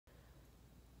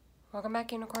Welcome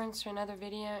back, unicorns, to another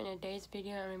video. In today's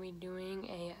video, I'm going to be doing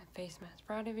a Facemask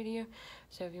Friday video.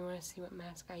 So if you want to see what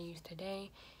mask I use today,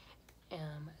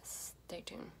 stay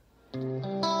tuned.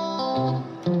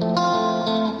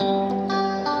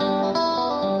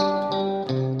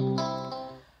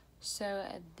 So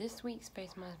this week's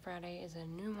Facemask Friday is a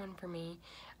new one for me.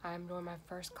 I'm doing my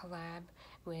first collab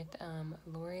with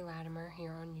Lauries Latimer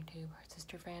here on YouTube, her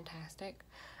sister Fantastic.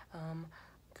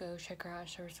 Go check her out and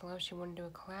show her some love. She wanted to do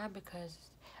a collab because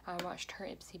I watched her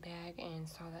Ipsy bag and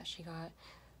saw that she got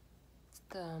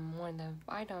one of the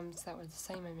items that was the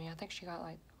same as me. I think she got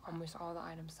like almost all the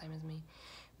items the same as me,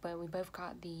 but we both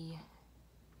got the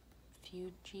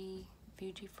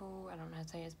Fujiful, I don't know how to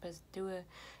say it, but it's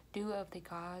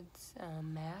dewofthegods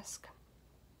mask.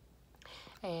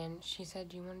 And she said,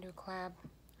 "Do you want to do a collab?"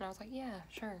 And I was like, "Yeah,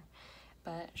 sure."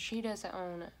 But she does it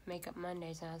on Makeup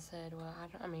Mondays, and I said, well,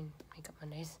 Makeup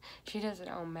Mondays. She does it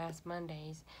on Mask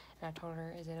Mondays, and I told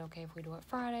her, is it okay if we do it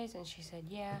Fridays? And she said,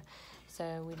 yeah.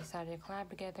 So we decided to collab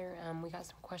together. We got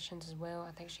some questions as well.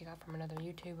 I think she got from another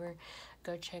YouTuber.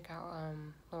 Go check out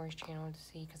Lauries' channel to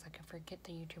see, because I can forget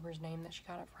the YouTuber's name that she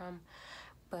got it from.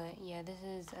 But yeah, this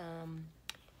is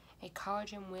a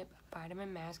collagen whip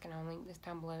vitamin mask, and I'll link this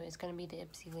down below. It's going to be the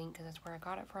Ipsy link because that's where I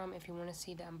got it from. If you want to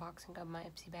see the unboxing of my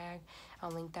Ipsy bag,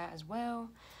 I'll link that as well.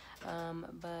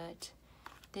 But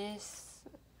this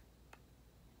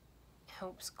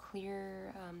helps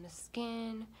clear the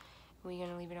skin. We're going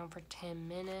to leave it on for 10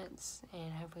 minutes,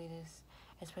 and hopefully this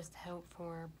is supposed to help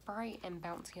for bright and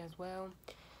bouncy as well.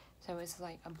 So it's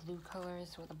like a blue color. This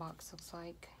is what the box looks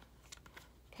like.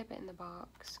 Kept it in the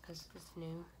box because it's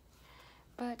new.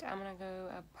 But I'm going to go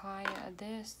apply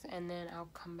this, and then I'll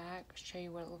come back, show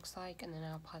you what it looks like, and then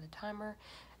I'll apply the timer,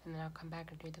 and then I'll come back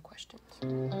and do the questions.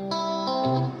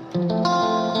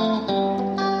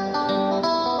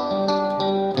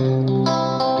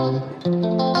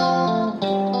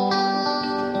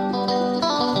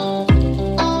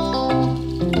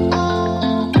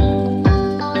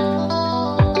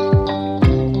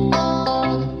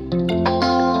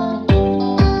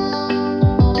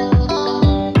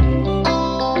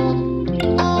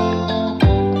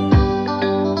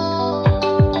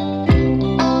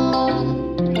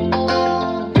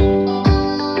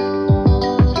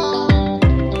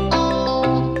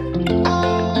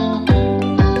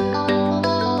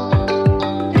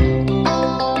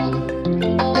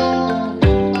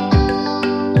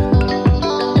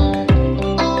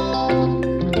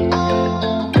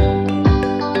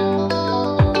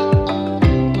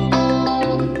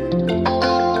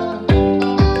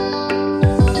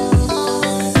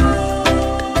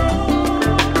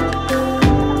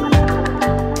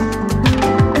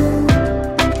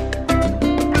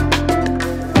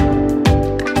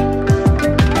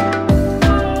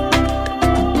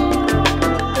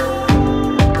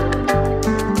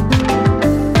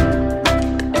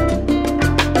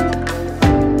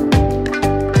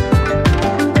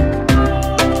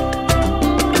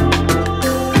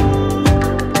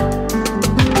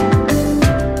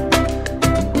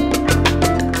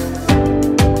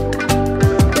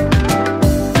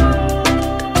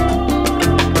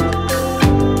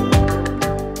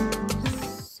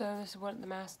 This is what the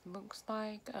mask looks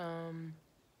like.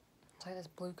 It's like this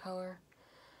blue color.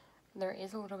 There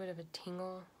is a little bit of a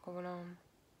tingle going on,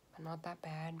 but not that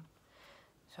bad.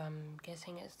 So I'm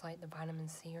guessing it's like the vitamin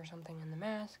C or something in the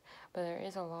mask. But there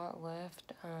is a lot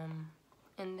left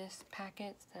in this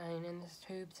packet, in this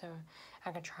tube. So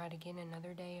I could try it again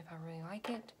another day if I really like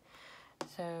it.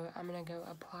 So I'm going to go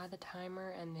apply the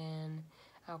timer, and then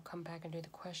I'll come back and do the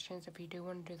questions. If you do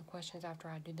want to do the questions after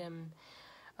I do them,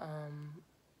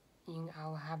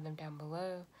 I'll have them down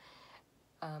below.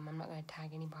 I'm not going to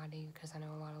tag anybody because I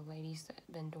know a lot of ladies that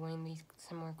have been doing these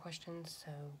similar questions.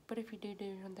 So, but if you do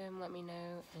them, let me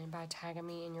know, and by tagging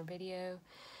me in your video,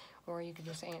 or you could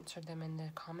just answer them in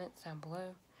the comments down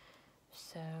below.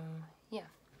 So yeah,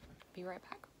 be right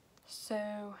back.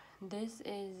 So this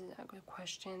is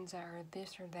questions that are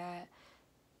this or that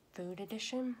food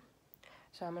edition.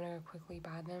 So I'm going to quickly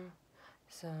buy them,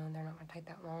 so they're not going to take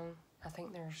that long. I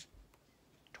think there's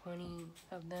 20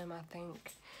 of them, I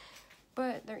think,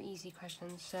 but they're easy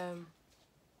questions. So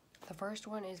the first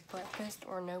one is breakfast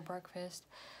or no breakfast.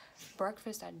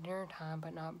 Breakfast at dinner time,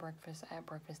 but not breakfast at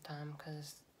breakfast time,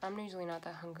 because I'm usually not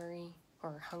that hungry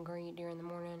during the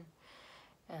morning,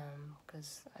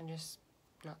 because I'm just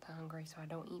not that hungry, so I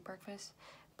don't eat breakfast.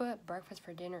 But breakfast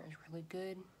for dinner is really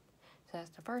good. So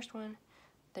that's the first one.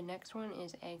 The next one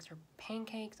is eggs or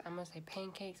pancakes. I'm going to say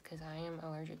pancakes because I am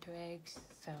allergic to eggs.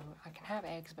 So I can have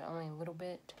eggs, but only a little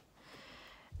bit.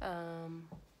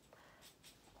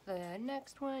 The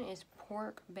next one is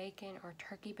pork bacon or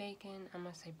turkey bacon. I'm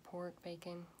gonna say pork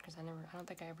bacon because I don't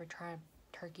think I ever tried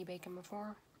turkey bacon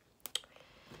before.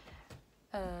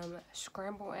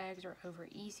 Scrambled eggs or over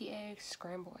easy eggs.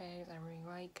 Scrambled eggs I really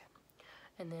like.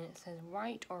 And then it says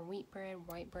white or wheat bread.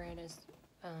 White bread is,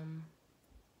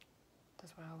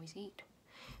 that's what I always eat.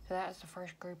 So that's the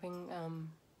first grouping.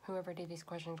 Whoever did these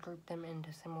questions grouped them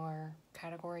into similar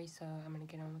categories, so I'm going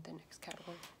to get on with the next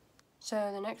category.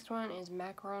 So the next one is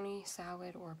macaroni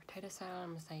salad or potato salad. I'm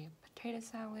going to say potato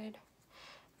salad.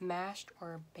 Mashed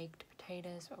or baked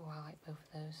potatoes. Oh, I like both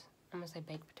of those. I'm going to say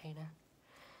baked potato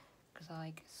because I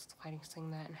like slicing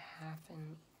that in half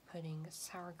and putting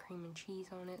sour cream and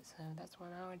cheese on it, so that's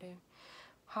what I would do.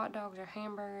 Hot dogs or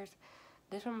hamburgers.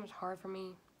 This one was hard for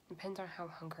me. Depends on how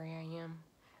hungry I am.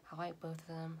 I like both of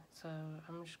them, so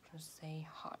I'm just going to say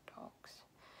hot dogs.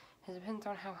 It depends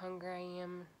on how hungry I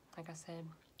am, like I said.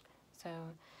 So,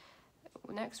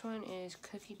 next one is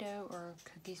cookie dough or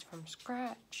cookies from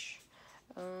scratch.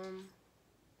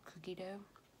 Cookie dough.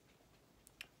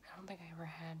 I don't think I ever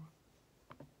had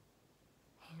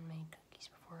handmade cookies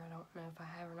before. I don't know if I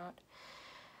have or not.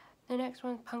 The next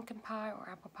one, pumpkin pie or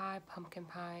apple pie. Pumpkin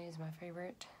pie is my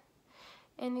favorite.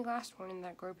 And the last one in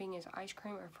that grouping is ice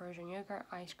cream or frozen yogurt.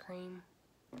 Ice cream.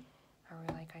 I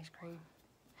really like ice cream.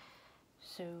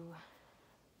 So,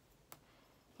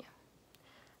 yeah.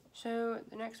 So,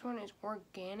 the next one is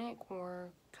organic or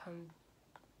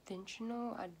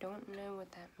conventional. I don't know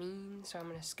what that means, so I'm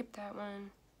going to skip that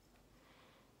one.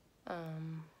 I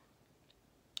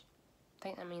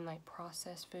think I mean like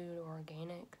processed food or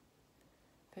organic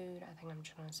food. I think I'm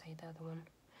just going to say the other one.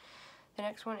 The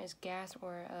next one is gas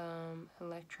or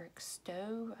electric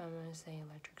stove. I'm going to say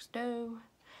electric stove.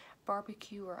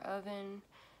 Barbecue or oven.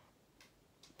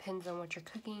 Depends on what you're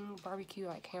cooking. Barbecue,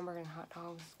 like hamburger and hot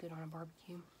dogs, is good on a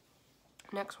barbecue.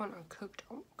 Next one are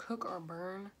cook or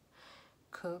burn.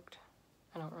 Cooked.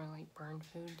 I don't really like burned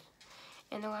foods.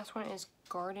 And the last one is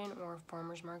garden or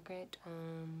farmer's market.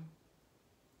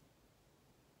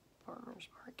 Farmer's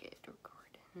market or garden.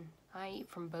 I eat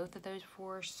from both of those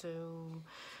before, so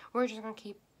we're just going to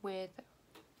keep with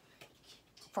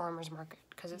farmer's market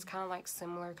because it's kind of like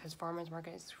similar because farmer's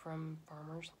market is from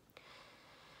farmers.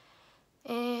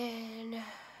 And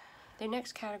the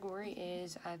next category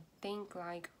is, I think,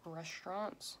 like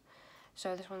restaurants.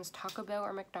 So this one's Taco Bell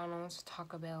or McDonald's.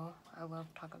 Taco Bell. I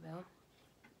love Taco Bell.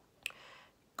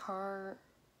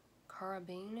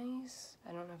 Carrabba's.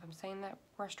 I don't know if I'm saying that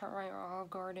restaurant right, or Olive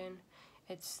Garden.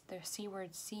 It's the C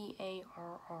word, Carrabba's.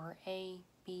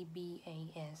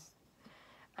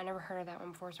 I never heard of that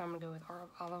one before, so I'm going to go with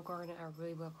Olive Garden. I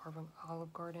really love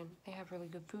Olive Garden. They have really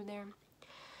good food there.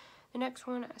 The next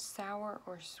one, sour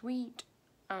or sweet.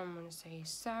 I'm going to say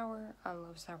sour. I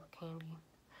love sour candy.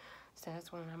 So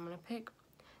that's one I'm going to pick.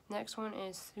 Next one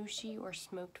is sushi or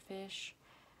smoked fish.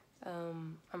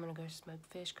 I'm going to go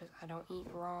smoked fish because I don't eat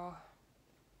raw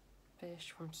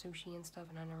fish from sushi and stuff,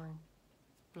 and I never,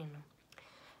 you know.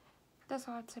 That's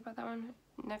all I'd say about that one.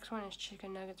 Next one is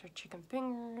chicken nuggets or chicken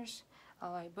fingers. I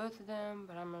like both of them,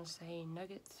 but I'm going to say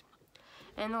nuggets.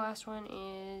 And the last one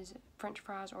is french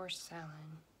fries or salad.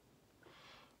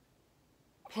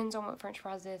 Depends on what french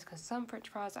fries is, because some french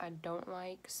fries I don't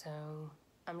like, so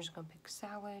I'm just going to pick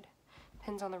salad.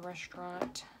 Depends on the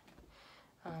restaurant,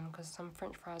 because some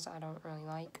french fries I don't really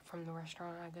like from the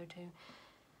restaurant I go to.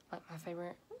 Like my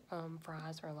favorite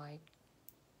fries are like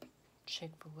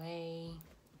Chick-fil-A,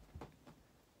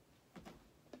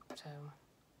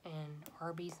 and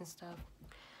Arby's and stuff.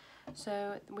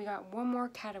 So we got one more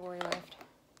category left.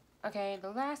 Okay, the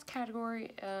last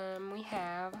category we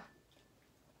have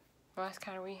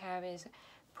is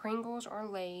Pringles or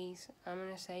Lay's. I'm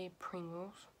gonna say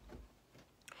Pringles.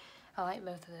 I like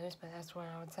both of those, but that's what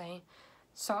I would say.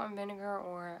 Salt and vinegar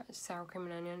or sour cream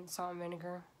and onion. Salt and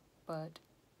vinegar, but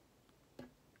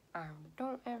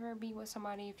don't ever be with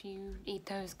somebody if you eat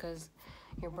those, because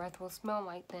your breath will smell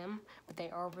like them, but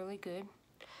they are really good.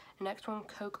 The next one,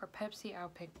 Coke or Pepsi. I'll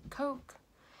pick Coke.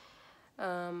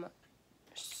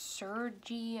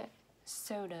 Surgy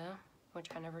soda, which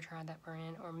I never tried that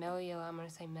brand, or Mellow Yellow. I'm going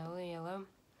to say Mellow Yellow.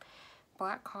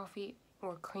 Black coffee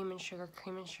or cream and sugar.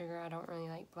 Cream and sugar. I don't really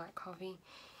like black coffee.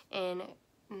 And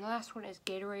the last one is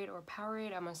Gatorade or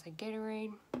Powerade. I'm going to say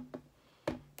Gatorade.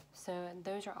 So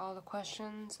those are all the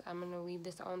questions. I'm going to leave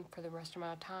this on for the rest of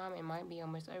my time. It might be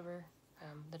almost over,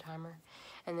 the timer.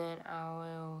 And then I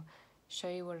will show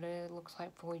you what it looks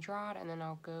like fully dried, and then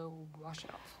I'll go wash it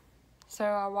off. So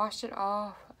I washed it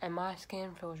off, and my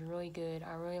skin feels really good.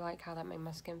 I really like how that made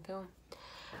my skin feel.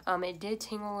 It did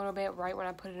tingle a little bit right when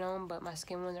I put it on, but my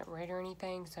skin wasn't red or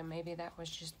anything, so maybe that was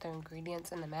just the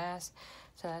ingredients in the mask.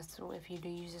 So that's, if you do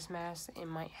use this mask, it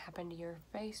might happen to your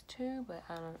face too, but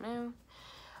I don't know.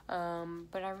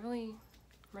 But I really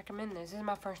recommend this. This is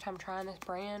my first time trying this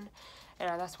brand,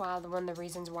 and that's why one of the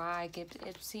reasons why I get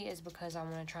Ipsy is because I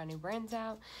want to try new brands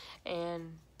out,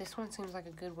 and this one seems like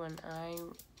a good one. I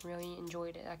really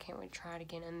enjoyed it. I can't wait to try it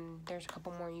again, and there's a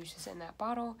couple more uses in that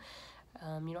bottle.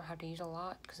 You don't have to use a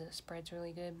lot because it spreads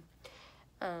really good.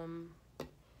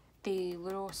 The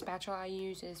little spatula I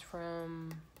use is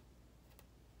from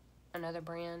another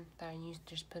brand that I used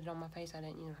to just put it on my face. I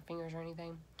didn't use my fingers or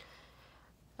anything.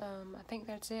 I think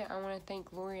that's it. I want to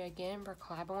thank Laurie again for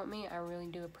collabing with me. I really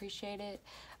do appreciate it.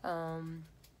 And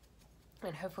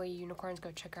hopefully unicorns,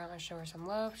 go check her out and show her some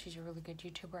love. She's a really good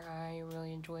YouTuber. I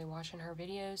really enjoy watching her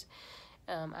videos.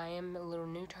 I am a little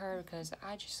new to her because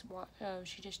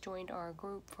she just joined our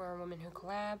group for women who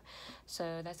collab.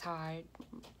 So that's how I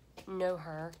know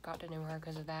her, got to know her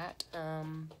because of that.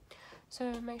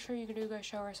 So make sure you do go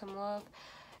show her some love.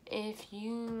 If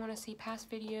you want to see past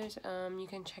videos, you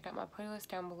can check out my playlist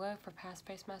down below for past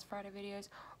Facemask Friday videos,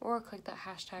 or click that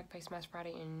hashtag Facemask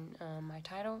Friday in my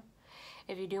title.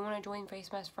 If you do want to join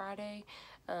Facemask Friday,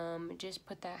 just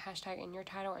put that hashtag in your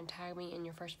title and tag me in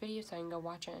your first video so I can go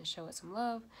watch it and show it some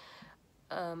love.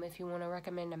 If you want to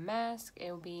recommend a mask,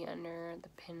 it will be under the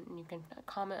pin. You can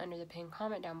comment under the pinned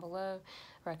comment down below.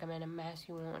 Recommend a mask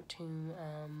you want to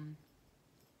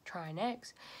try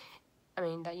next.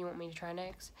 That you want me to try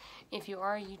next. If you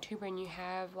are a YouTuber and you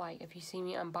have, if you see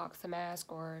me unbox the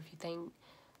mask, or if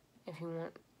you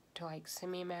want to,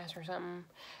 send me a mask or something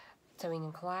so we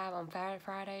can collab on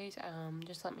Fridays,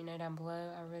 just let me know down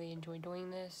below. I really enjoy doing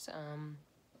this.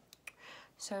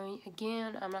 So,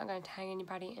 again, I'm not going to tag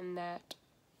anybody in that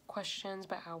questions,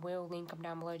 but I will link them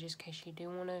down below just in case you do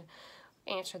want to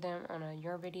answer them on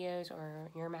your videos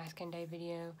or your masking day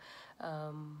video.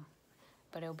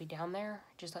 But it'll be down there.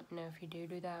 Just let me know if you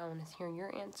do that. I want to hear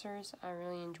your answers. I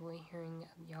really enjoy hearing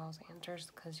y'all's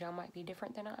answers because y'all might be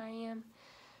different than I am.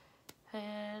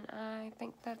 And I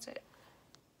think that's it.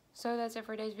 So that's it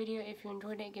for today's video. If you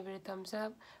enjoyed it, give it a thumbs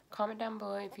up. Comment down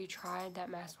below if you tried that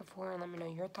mask before and let me know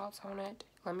your thoughts on it.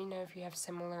 Let me know if you have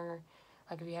similar,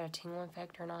 if you had a tingle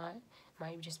effect or not. It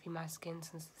might just be my skin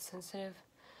since it's sensitive.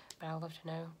 But I would love to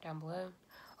know down below.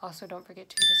 Also, don't forget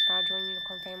to subscribe, join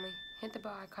Unicorn Family, hit the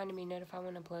bell icon to be notified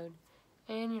when I upload,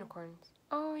 and unicorns,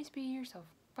 always be yourself.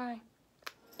 Bye.